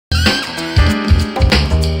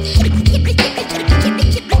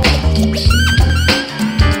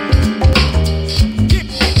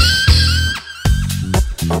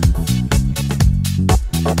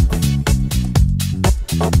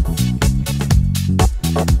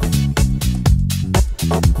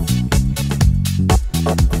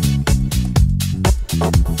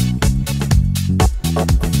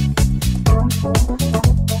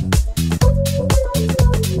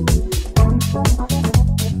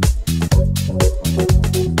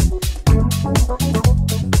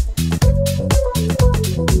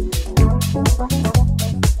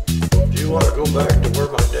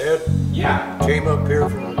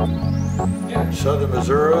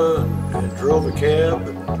drove a cab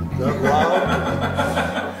and got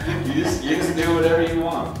robbed. You just do whatever you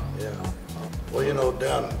want. Yeah. Well, you know,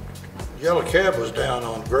 Yellow Cab was down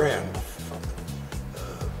on Grand,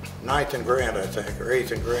 9th and Grand, I think, or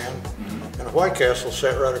 8th and Grand. Mm-hmm. And White Castle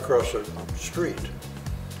sat right across the street.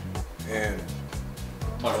 And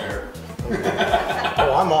Talk to her.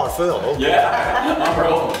 oh, I'm on film. Yeah, I'm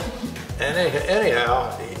rolling. And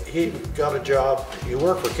anyhow, he got a job. He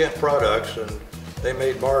worked for Kent Products, and they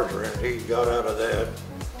made margarine. He got out of that,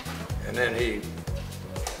 and then he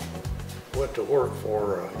went to work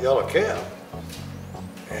for Yellow Cab.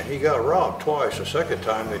 And he got robbed twice. The second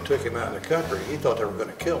time they took him out in the country. He thought they were going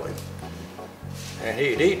to kill him. And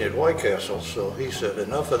he had eaten at White Castle, so he said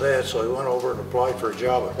enough of that. So he went over and applied for a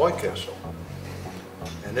job at White Castle.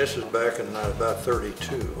 And this is back in about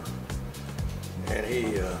 32. And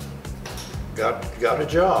he got a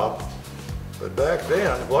job. But back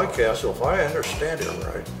then, White Castle, if I understand it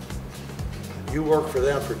right, you worked for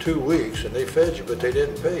them for 2 weeks and they fed you, but they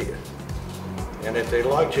didn't pay you. And if they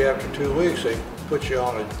liked you after 2 weeks, they put you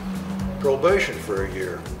on a probation for a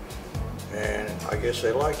year. And I guess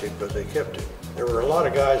they liked it, but they kept it. There were a lot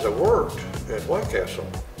of guys that worked at White Castle,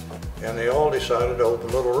 and they all decided to open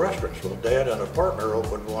little restaurants. Well, Dad and a partner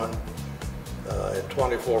opened one at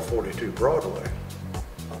 2442 Broadway.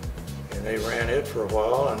 And they ran it for a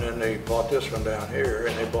while, and then they bought this one down here,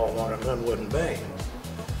 and they bought one in Linwood and Maine.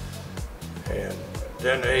 And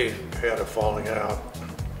then they had a falling out,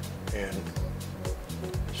 and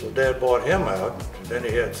so Dad bought him out, and then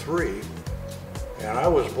he had 3. And I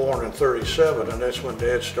was born in 37, and that's when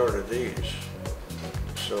Dad started these.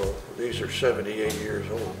 So these are 78 years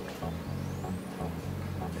old.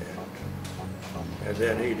 And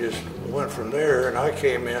then he just went from there, and I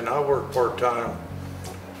came in, I worked part-time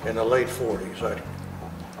in the late 40s.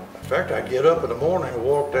 In fact, I'd get up in the morning and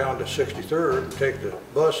walk down to 63rd and take the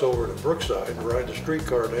bus over to Brookside and ride the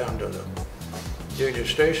streetcar down to the Union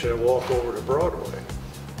Station and walk over to Broadway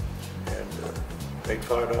and make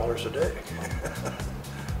 $5 a day.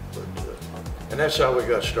 And that's how we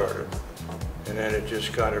got started. And then it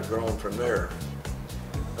just kind of grown from there.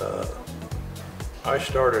 I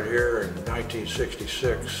started here in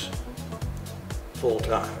 1966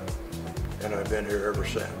 full-time, and I've been here ever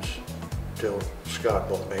since, till Scott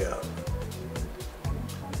bought me out.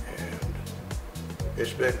 And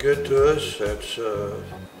it's been good to us.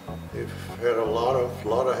 We've had a lot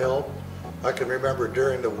of help. I can remember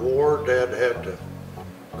during the war, Dad had to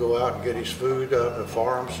go out and get his food out on the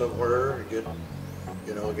farm somewhere, get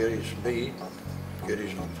his meat, get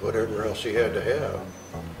his whatever else he had to have.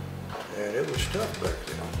 And it was tough back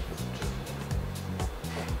then.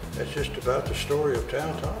 That's just about the story of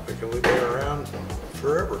Town Topic, and we've been around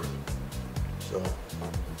forever. So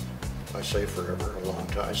I say forever, a long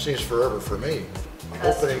time. It seems forever for me.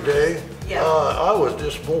 Opening day, yeah. I was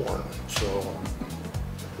just born, so.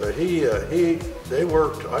 But they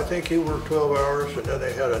worked, I think he worked 12 hours, and then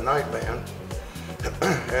they had a night man.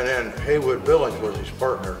 And then Haywood Billings was his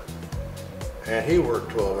partner, and he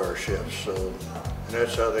worked 12-hour shifts, so, and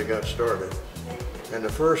that's how they got started. And the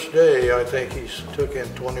first day, I think he took in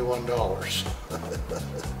 $21.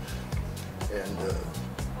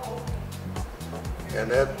 And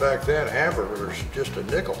that back then, hamburgers just a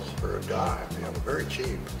nickel or a dime, very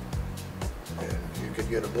cheap. And you could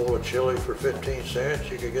get a bowl of chili for 15 cents.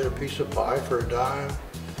 You could get a piece of pie for a dime.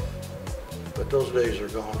 But those days are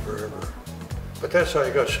gone forever. But that's how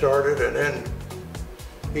he got started. And then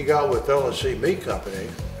he got with L&C Meat Company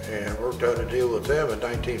and worked out a deal with them in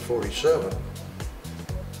 1947.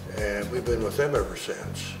 And we've been with them ever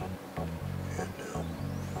since.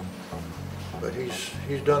 But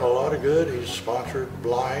he's done a lot of good. He's sponsored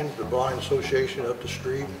the Blind Association up the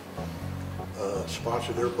street,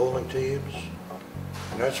 sponsored their bowling teams,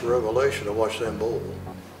 and that's a revelation to watch them bowl.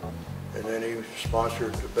 And then he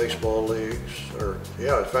sponsored the baseball leagues,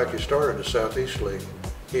 in fact, he started the Southeast League,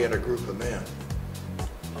 he and a group of men.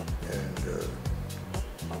 And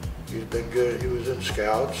he's been good. He was in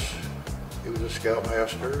Scouts. He was a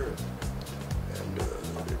Scoutmaster and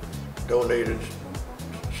donated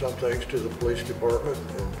some things to the police department.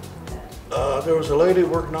 And, there was a lady who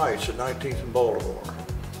worked nights at 19th and Baltimore.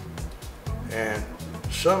 And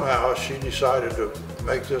somehow she decided to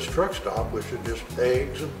make this truck stop, which is just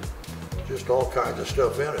eggs and just all kinds of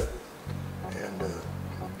stuff in it. And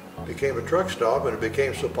became a truck stop, and it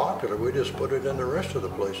became so popular, we just put it in the rest of the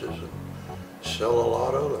places and sell a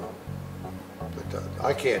lot of them. But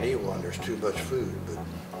I can't eat one, there's too much food, but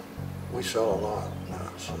we sell a lot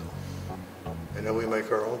now, so. And then we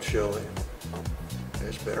make our own chili. And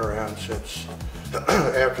it's been around since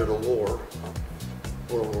after the war,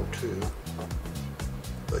 World War II.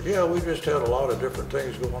 But yeah, we just had a lot of different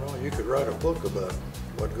things going on. You could write a book about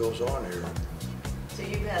what goes on here. So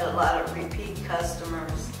you've had a lot of repeat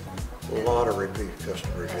customers. A lot of repeat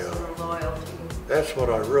customers, yeah. Customer loyalty. That's what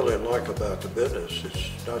I really like about the business.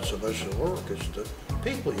 It's not so much the work, it's the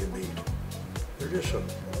people you meet. They're just some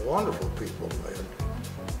wonderful people, man.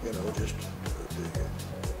 You know, just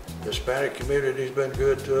the Hispanic community's been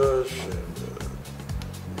good to us, and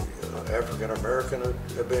the African American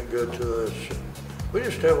have been good to us. And we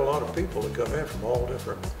just have a lot of people that come in from all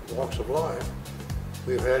different walks of life.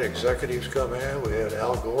 We've had executives come in. We had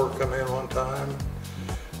Al Gore come in one time.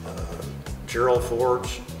 Gerald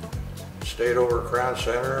Ford's stayed over at Crown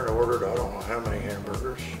Center and ordered I don't know how many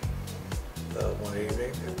hamburgers one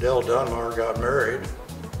evening. And Dell Dunmar got married.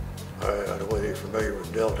 I don't know whether you're familiar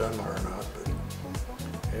with Dell Dunmar or not, but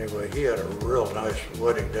anyway, he had a real nice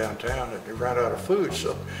wedding downtown and he ran out of food.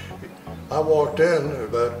 So I walked in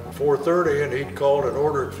about 4:30 and he'd called and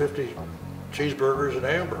ordered 50 cheeseburgers and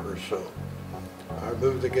hamburgers. So I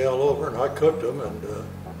moved the gal over and I cooked them, and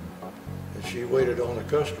she waited on the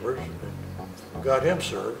customers and got him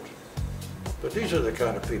served. But these are the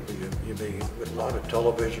kind of people you meet, with a lot of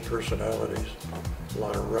television personalities. A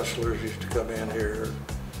lot of wrestlers used to come in here.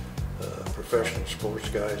 Professional sports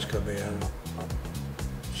guys come in.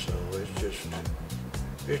 So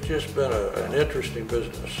it's just been an interesting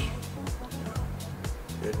business.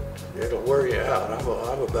 It'll wear you out. I'm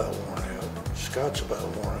about worn out. Scott's about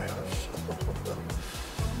worn out. So.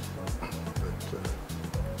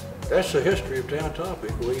 But that's the history of Town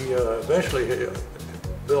Topic. We eventually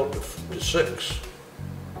built to 6,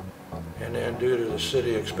 and then due to the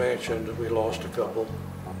city expansion, we lost a couple,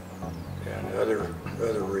 and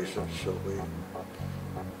other reasons. So we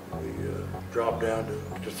dropped down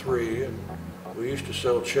to 3, and we used to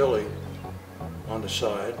sell chili on the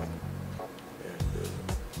side, and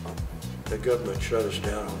the government shut us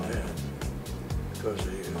down on that because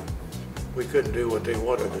we couldn't do what they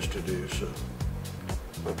wanted us to do. So,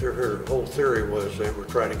 but their whole theory was they were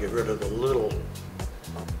trying to get rid of the little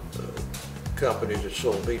companies that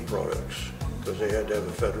sold meat products because they had to have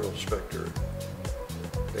a federal inspector.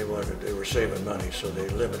 They were saving money, so they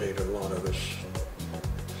eliminated a lot of us.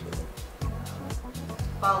 So,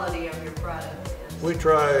 Quality of your product is. we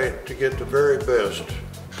try to get the very best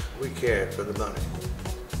we can for the money,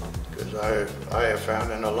 because I have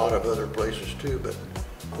found in a lot of other places too, but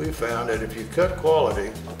we found that if you cut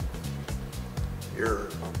quality, you're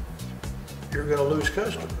going to lose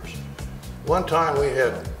customers. One time we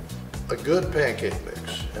had a good pancake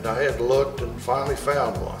mix, and I had looked and finally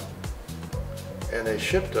found one, and they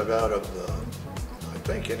shipped them out of I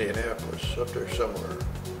think Indianapolis, up there somewhere.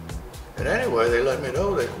 And anyway, they let me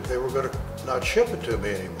know they were going to not ship it to me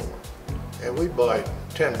anymore, and we'd buy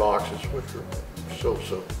 10 boxes, which were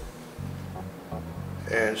so.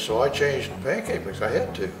 And so I changed the pancake mix. I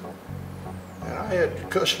had to, and I had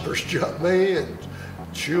customers jump me and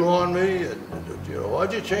chew on me, and you know,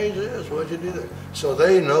 why'd you change this? Why'd you do that? So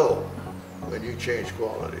they know when you change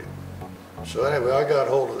quality. So anyway, I got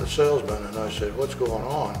hold of the salesman and I said, what's going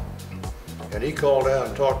on? And he called out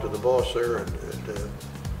and talked to the boss there at the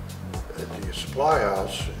supply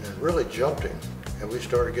house and really jumped him. And we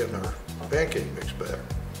started getting our pancake mix back.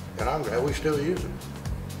 And we still use it.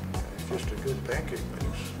 It's just a good pancake mix.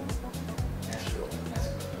 So,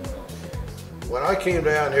 when I came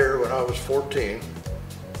down here when I was 14,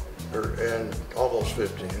 and almost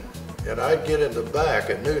 15, and I'd get in the back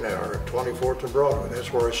at noon hour at 24th and Broadway.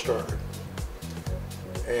 That's where I started.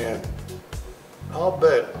 And I'll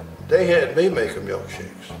bet they had me making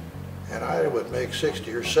milkshakes, and I would make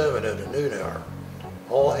 60 or 7 at a noon hour,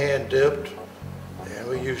 all hand dipped, and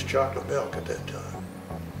we used chocolate milk at that time.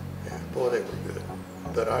 And boy, they were good.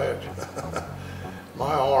 But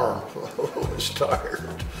my arm was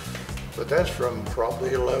tired. But that's from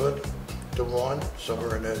probably 11 to 1,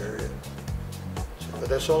 somewhere in that area. But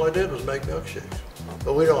that's all I did was make milkshakes.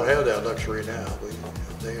 But we don't have that luxury now.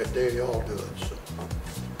 They all do it. So.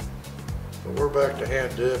 But we're back to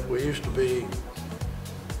hand dip. We used to be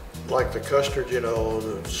like the custard, you know,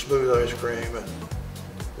 the smooth ice cream, and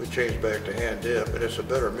we changed back to hand dip. And it's a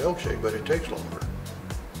better milkshake, but it takes longer.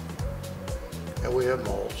 And we have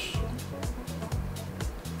malts.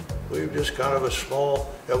 We were just kind of a small,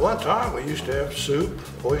 at one time we used to have soup,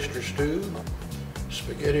 oyster stew,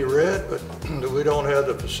 spaghetti red, but we don't have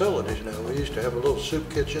the facilities now. We used to have a little soup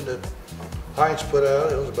kitchen that Heinz put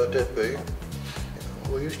out. It was about that big.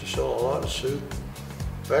 We used to sell a lot of soup.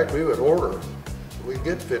 In fact, we would order. We'd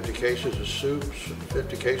get 50 cases of soups and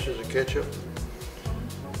 50 cases of ketchup.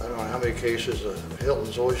 I don't know how many cases of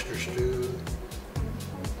Hilton's oyster stew.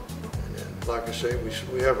 And then like I say,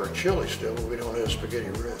 we have our chili still, but we don't have spaghetti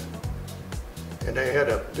red. And they had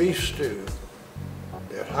a beef stew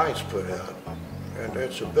that Heinz put out, and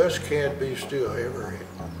that's the best canned beef stew I ever ate.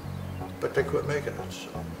 But they quit making it, so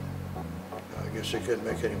I guess they couldn't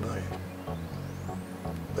make any money.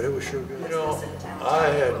 But it was sure good. You know, I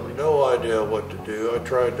had no idea what to do.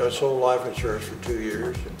 I sold life insurance for 2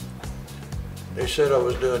 years. And they said I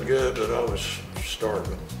was doing good, but I was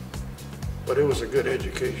starving. But it was a good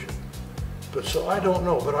education. But so I don't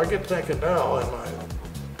know, but I get thinking now,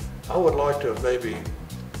 I would like to maybe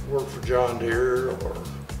work for John Deere or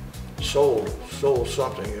sold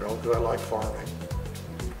something, you know, because I like farming.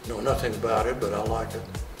 Know nothing about it, but I like it.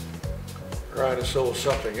 Or I'd have sold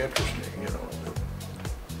something interesting, you know.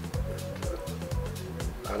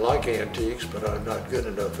 I like antiques, but I'm not good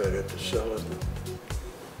enough at it to sell it.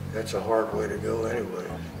 That's a hard way to go anyway,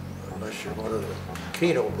 unless you're one of the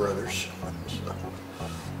Keno brothers.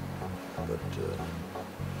 But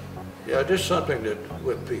yeah, just something that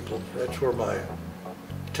with people. That's where my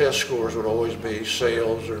test scores would always be,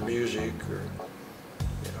 sales or music, or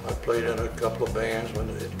you know, I played in a couple of bands when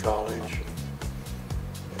in college,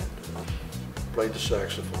 and played the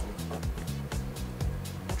saxophone.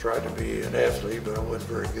 Tried to be an athlete, but I wasn't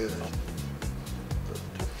very good.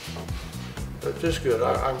 But just good.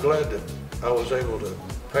 I'm glad that I was able to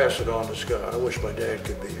pass it on to Scott. I wish my dad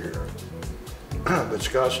could be here. But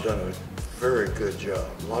Scott's done a very good job,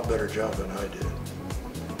 a lot better job than I did.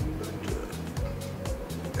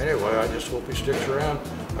 But anyway, I just hope he sticks around.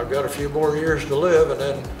 I've got a few more years to live, and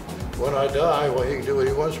then when I die, well, he can do what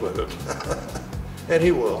he wants with it. And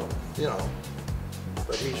he will, you know.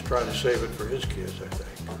 But he's trying to save it for his kids, I think,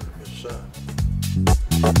 or his son.